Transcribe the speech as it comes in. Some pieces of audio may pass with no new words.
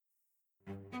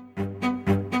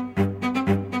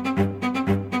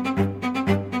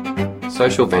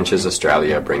Social Ventures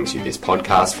Australia brings you this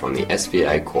podcast from the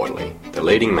SVA Quarterly, the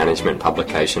leading management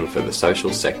publication for the social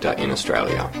sector in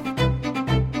Australia.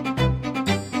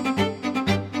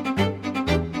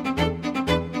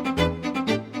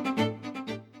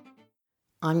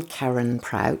 I'm Karen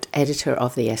Prout, editor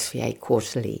of the SVA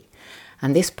Quarterly,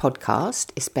 and this podcast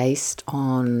is based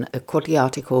on a quarterly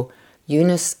article,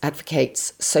 Yunus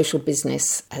Advocates Social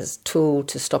Business as Tool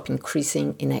to Stop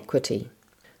Increasing Inequity.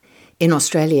 In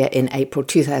Australia in April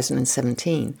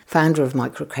 2017, founder of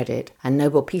Microcredit and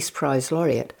Nobel Peace Prize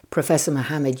laureate Professor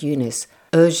Muhammad Yunus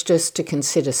urged us to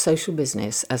consider social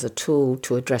business as a tool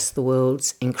to address the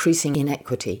world's increasing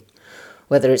inequity,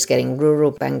 whether it's getting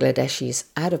rural Bangladeshis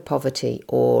out of poverty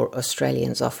or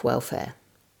Australians off welfare.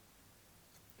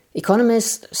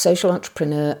 Economist, social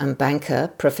entrepreneur and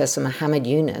banker Professor Muhammad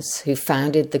Yunus, who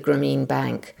founded the Grameen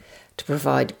Bank to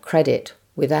provide credit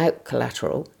without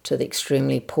collateral to the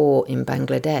extremely poor in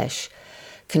Bangladesh,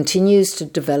 continues to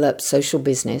develop social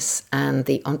business and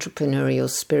the entrepreneurial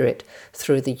spirit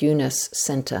through the Yunus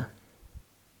Centre.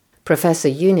 Professor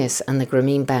Yunus and the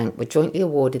Grameen Bank were jointly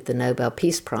awarded the Nobel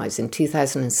Peace Prize in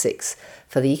 2006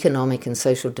 for the economic and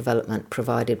social development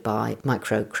provided by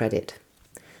Microcredit.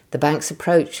 The bank's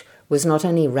approach was not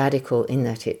only radical in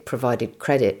that it provided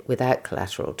credit without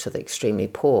collateral to the extremely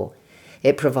poor,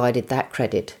 it provided that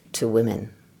credit to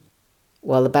women.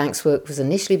 While the bank's work was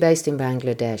initially based in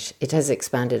Bangladesh, it has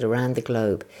expanded around the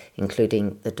globe,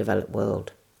 including the developed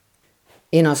world.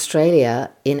 In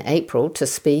Australia, in April, to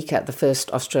speak at the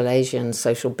first Australasian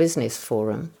Social Business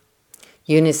Forum,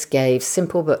 Yunus gave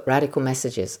simple but radical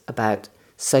messages about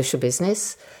social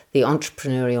business, the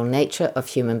entrepreneurial nature of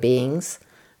human beings,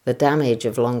 the damage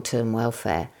of long-term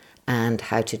welfare, and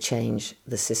how to change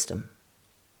the system.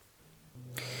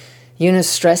 Yunus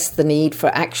stressed the need for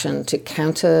action to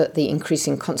counter the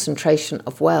increasing concentration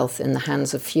of wealth in the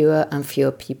hands of fewer and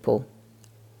fewer people.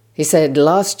 He said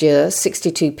last year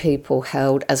 62 people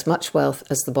held as much wealth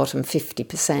as the bottom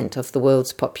 50% of the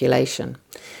world's population.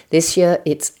 This year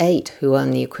it's 8 who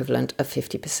own the equivalent of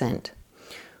 50%.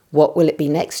 What will it be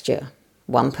next year?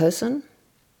 1 person?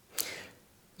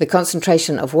 The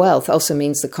concentration of wealth also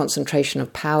means the concentration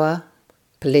of power,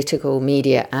 political,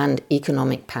 media and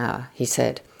economic power, he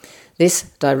said. This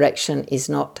direction is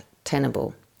not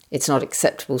tenable. It's not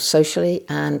acceptable socially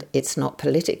and it's not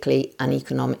politically and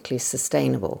economically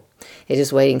sustainable. It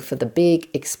is waiting for the big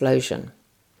explosion.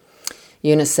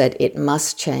 Yunus said it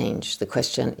must change. The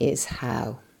question is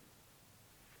how.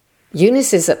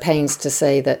 Yunus is at pains to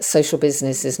say that social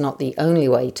business is not the only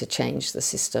way to change the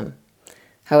system.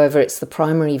 However, it's the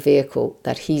primary vehicle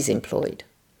that he's employed.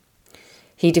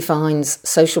 He defines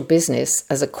social business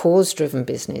as a cause-driven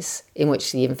business in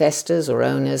which the investors or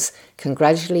owners can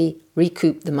gradually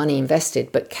recoup the money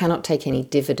invested but cannot take any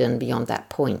dividend beyond that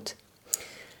point.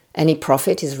 Any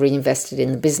profit is reinvested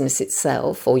in the business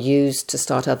itself or used to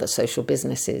start other social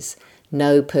businesses.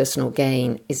 No personal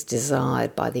gain is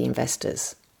desired by the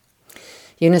investors.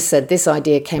 Yunus said this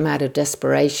idea came out of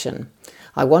desperation.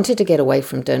 I wanted to get away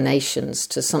from donations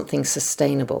to something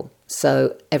sustainable.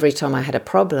 So every time I had a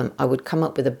problem, I would come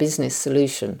up with a business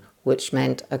solution, which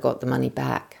meant I got the money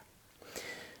back.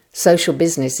 Social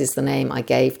business is the name I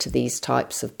gave to these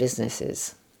types of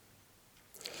businesses.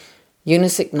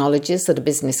 Yunus acknowledges that a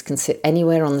business can sit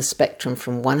anywhere on the spectrum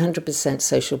from 100%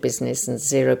 social business and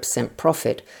 0%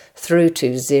 profit through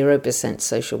to 0%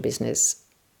 social business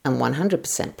and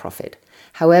 100% profit.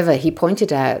 However, he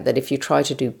pointed out that if you try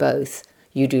to do both,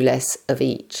 you do less of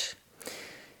each.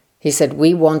 He said,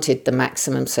 we wanted the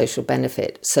maximum social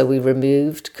benefit, so we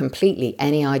removed completely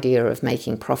any idea of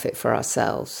making profit for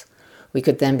ourselves. We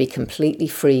could then be completely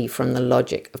free from the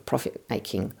logic of profit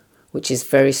making, which is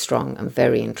very strong and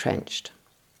very entrenched.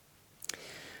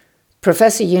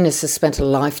 Professor Yunus has spent a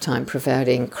lifetime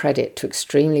providing credit to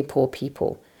extremely poor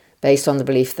people based on the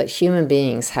belief that human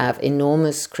beings have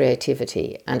enormous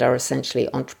creativity and are essentially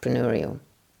entrepreneurial.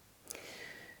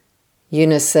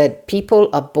 Yunus said, people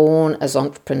are born as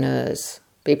entrepreneurs.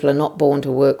 People are not born to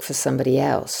work for somebody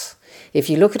else. If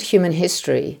you look at human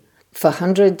history, for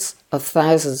hundreds of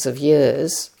thousands of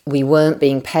years, we weren't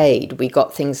being paid. We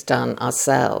got things done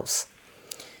ourselves.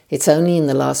 It's only in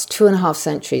the last 2.5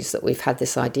 centuries that we've had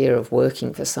this idea of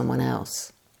working for someone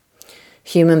else.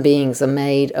 Human beings are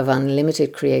made of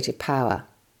unlimited creative power.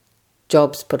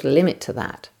 Jobs put a limit to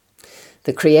that.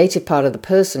 The creative part of the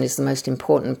person is the most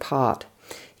important part.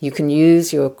 You can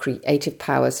use your creative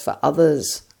powers for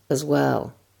others as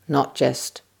well, not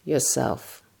just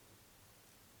yourself.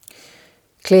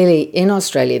 Clearly, in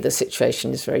Australia, the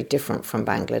situation is very different from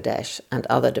Bangladesh and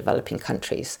other developing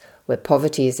countries, where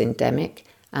poverty is endemic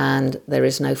and there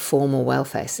is no formal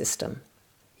welfare system.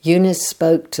 Yunus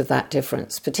spoke to that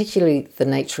difference, particularly the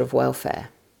nature of welfare.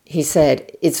 He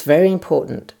said, "It's very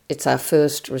important, it's our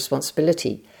first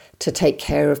responsibility to take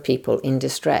care of people in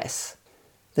distress.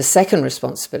 The second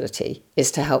responsibility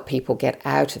is to help people get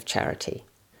out of charity.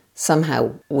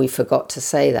 Somehow we forgot to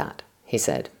say that," he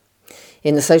said.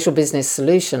 "In the social business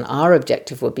solution, our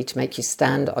objective would be to make you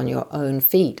stand on your own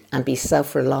feet and be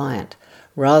self-reliant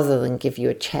rather than give you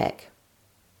a check."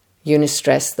 Yunus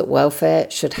stressed that welfare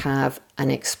should have an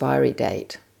expiry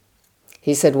date.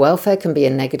 He said welfare can be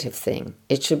a negative thing.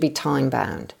 It should be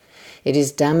time-bound. It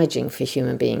is damaging for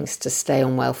human beings to stay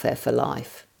on welfare for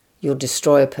life. You'll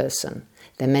destroy a person.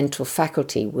 Their mental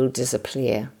faculty will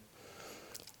disappear.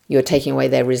 You're taking away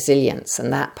their resilience,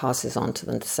 and that passes on to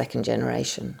the second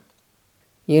generation.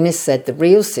 Yunus said the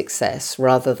real success,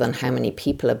 rather than how many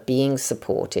people are being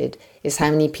supported, is how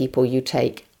many people you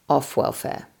take off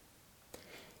welfare.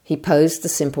 He posed the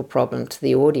simple problem to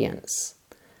the audience.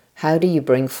 How do you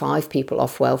bring 5 people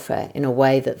off welfare in a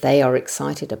way that they are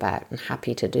excited about and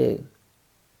happy to do?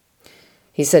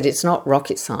 He said it's not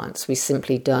rocket science, we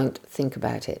simply don't think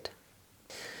about it.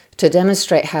 To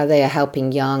demonstrate how they are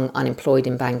helping young unemployed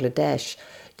in Bangladesh,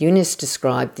 Yunus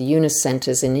described the Yunus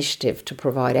Centre's initiative to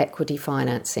provide equity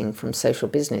financing from social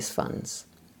business funds.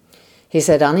 He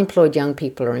said unemployed young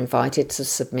people are invited to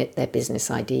submit their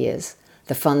business ideas.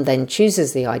 The fund then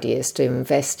chooses the ideas to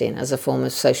invest in as a form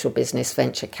of social business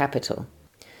venture capital.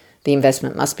 The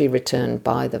investment must be returned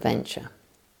by the venture.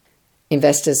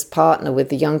 Investors partner with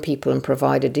the young people and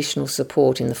provide additional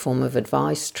support in the form of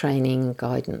advice, training, and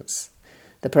guidance.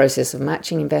 The process of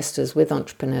matching investors with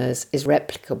entrepreneurs is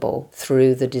replicable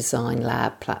through the Design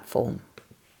Lab platform.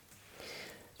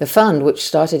 The fund, which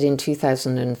started in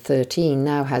 2013,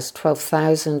 now has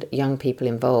 12,000 young people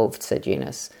involved, said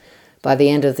Yunus. By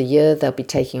the end of the year, they'll be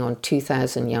taking on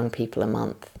 2,000 young people a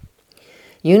month.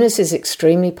 Yunus is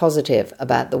extremely positive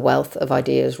about the wealth of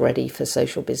ideas ready for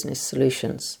social business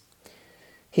solutions.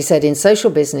 He said, in social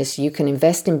business, you can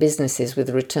invest in businesses with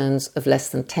returns of less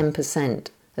than 10%,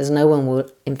 as no one will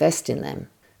invest in them.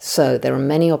 So there are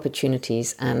many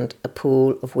opportunities and a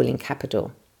pool of willing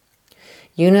capital.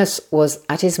 Yunus was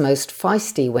at his most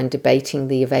feisty when debating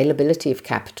the availability of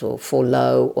capital for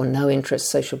low or no interest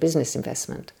social business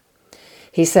investment.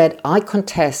 He said, I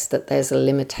contest that there's a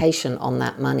limitation on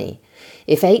that money.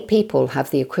 If 8 people have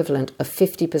the equivalent of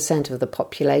 50% of the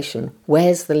population,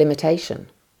 where's the limitation?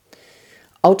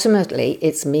 Ultimately,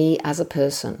 it's me as a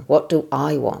person. What do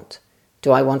I want?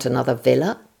 Do I want another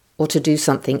villa or to do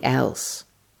something else?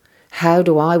 How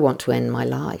do I want to end my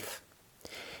life?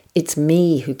 It's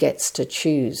me who gets to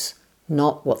choose,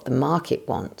 not what the market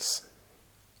wants.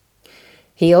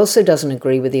 He also doesn't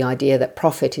agree with the idea that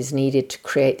profit is needed to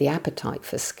create the appetite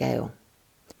for scale.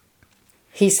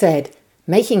 He said,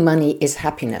 making money is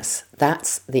happiness.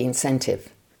 That's the incentive.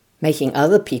 Making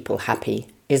other people happy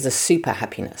is a super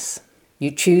happiness.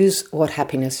 You choose what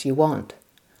happiness you want.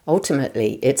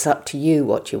 Ultimately, it's up to you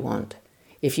what you want.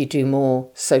 If you do more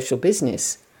social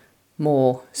business,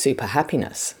 more super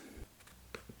happiness.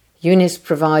 Yunus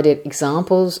provided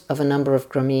examples of a number of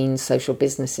Grameen social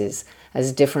businesses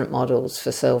as different models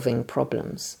for solving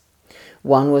problems.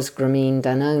 One was Grameen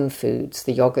Danone Foods,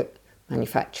 the yogurt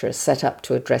manufacturer set up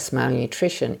to address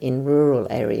malnutrition in rural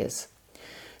areas.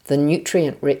 The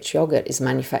nutrient-rich yogurt is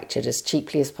manufactured as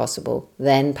cheaply as possible,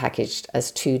 then packaged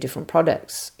as 2 different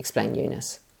products, explained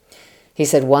Yunus. He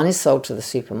said one is sold to the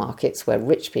supermarkets where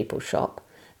rich people shop,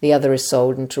 the other is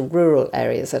sold into rural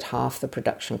areas at half the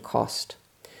production cost.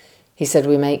 He said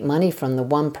we make money from the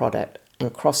one product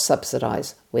and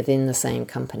cross-subsidise within the same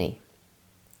company.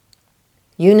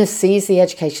 Yunus sees the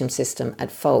education system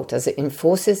at fault as it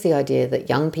enforces the idea that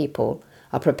young people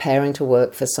are preparing to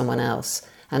work for someone else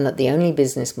and that the only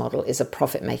business model is a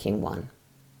profit-making one.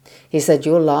 He said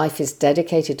your life is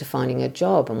dedicated to finding a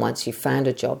job, and once you've found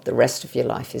a job, the rest of your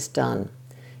life is done.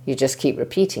 You just keep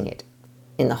repeating it.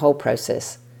 In the whole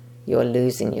process, you are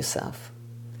losing yourself.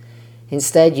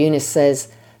 Instead, Yunus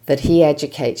says that he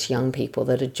educates young people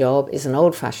that a job is an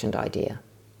old-fashioned idea.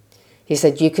 He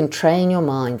said you can train your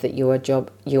mind that you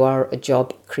are a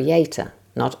job creator,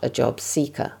 not a job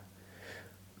seeker.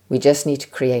 We just need to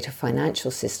create a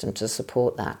financial system to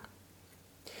support that.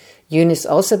 Yunus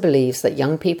also believes that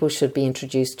young people should be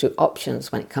introduced to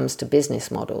options when it comes to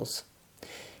business models.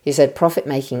 He said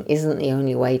profit-making isn't the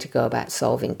only way to go about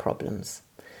solving problems.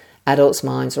 Adults'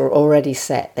 minds are already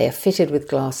set. They are fitted with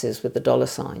glasses with the dollar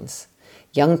signs.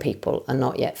 Young people are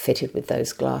not yet fitted with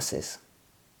those glasses.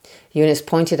 Yunus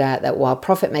pointed out that while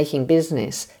profit-making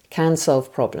business can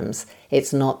solve problems,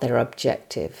 it's not their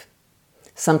objective.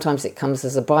 Sometimes it comes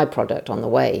as a byproduct on the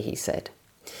way, he said.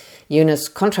 Yunus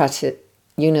contrasted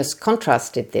Yunus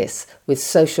contrasted this with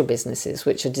social businesses,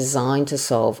 which are designed to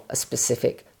solve a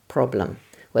specific problem,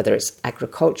 whether it's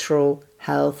agricultural,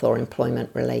 health, or employment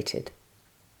related.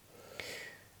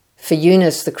 For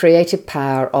Yunus, the creative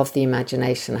power of the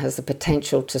imagination has the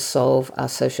potential to solve our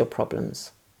social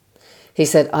problems. He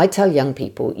said, I tell young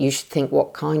people you should think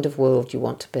what kind of world you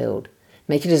want to build.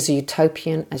 Make it as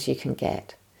utopian as you can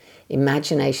get.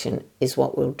 Imagination is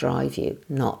what will drive you,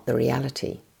 not the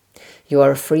reality. You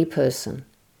are a free person.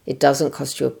 It doesn't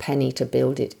cost you a penny to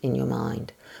build it in your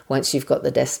mind. Once you've got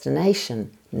the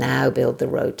destination, now build the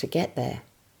road to get there.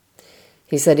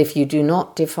 He said, if you do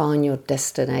not define your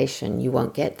destination, you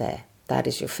won't get there. That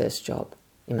is your first job.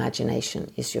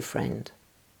 Imagination is your friend.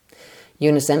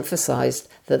 Yunus emphasized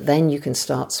that then you can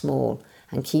start small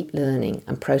and keep learning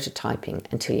and prototyping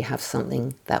until you have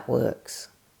something that works.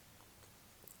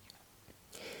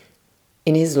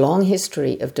 In his long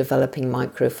history of developing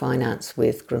microfinance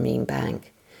with Grameen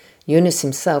Bank, Yunus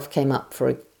himself came up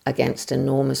against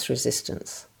enormous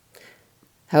resistance.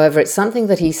 However, it's something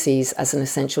that he sees as an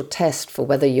essential test for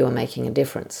whether you are making a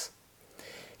difference.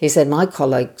 He said, my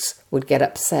colleagues would get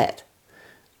upset,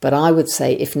 but I would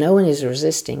say if no one is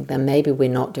resisting, then maybe we're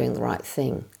not doing the right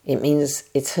thing. It means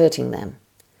it's hurting them.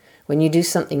 When you do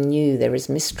something new, there is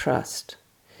mistrust.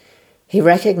 He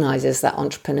recognizes that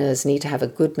entrepreneurs need to have a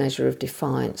good measure of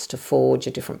defiance to forge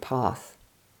a different path.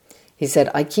 He said,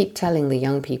 I keep telling the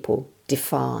young people,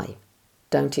 defy,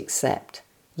 don't accept.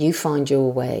 You find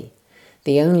your way.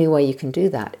 The only way you can do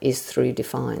that is through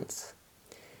defiance.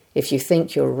 If you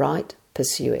think you're right,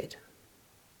 pursue it.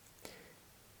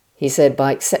 He said,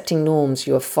 by accepting norms,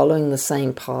 you are following the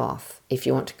same path. If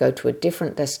you want to go to a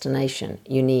different destination,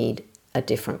 you need a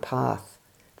different path.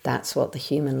 That's what the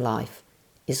human life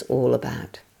is all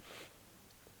about.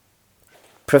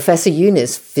 Professor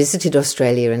Yunus visited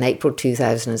Australia in April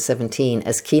 2017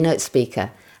 as keynote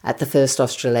speaker at the first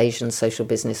Australasian Social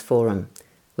Business Forum,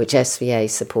 which SVA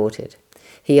supported.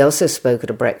 He also spoke at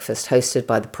a breakfast hosted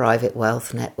by the Private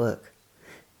Wealth Network.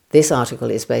 This article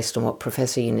is based on what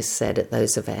Professor Yunus said at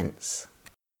those events.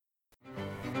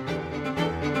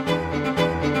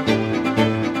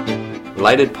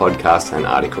 Related podcasts and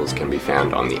articles can be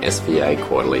found on the SVA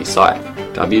Quarterly site,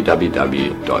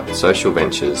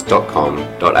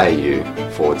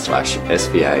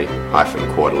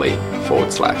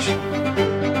 www.socialventures.com.au/SVA-quarterly/.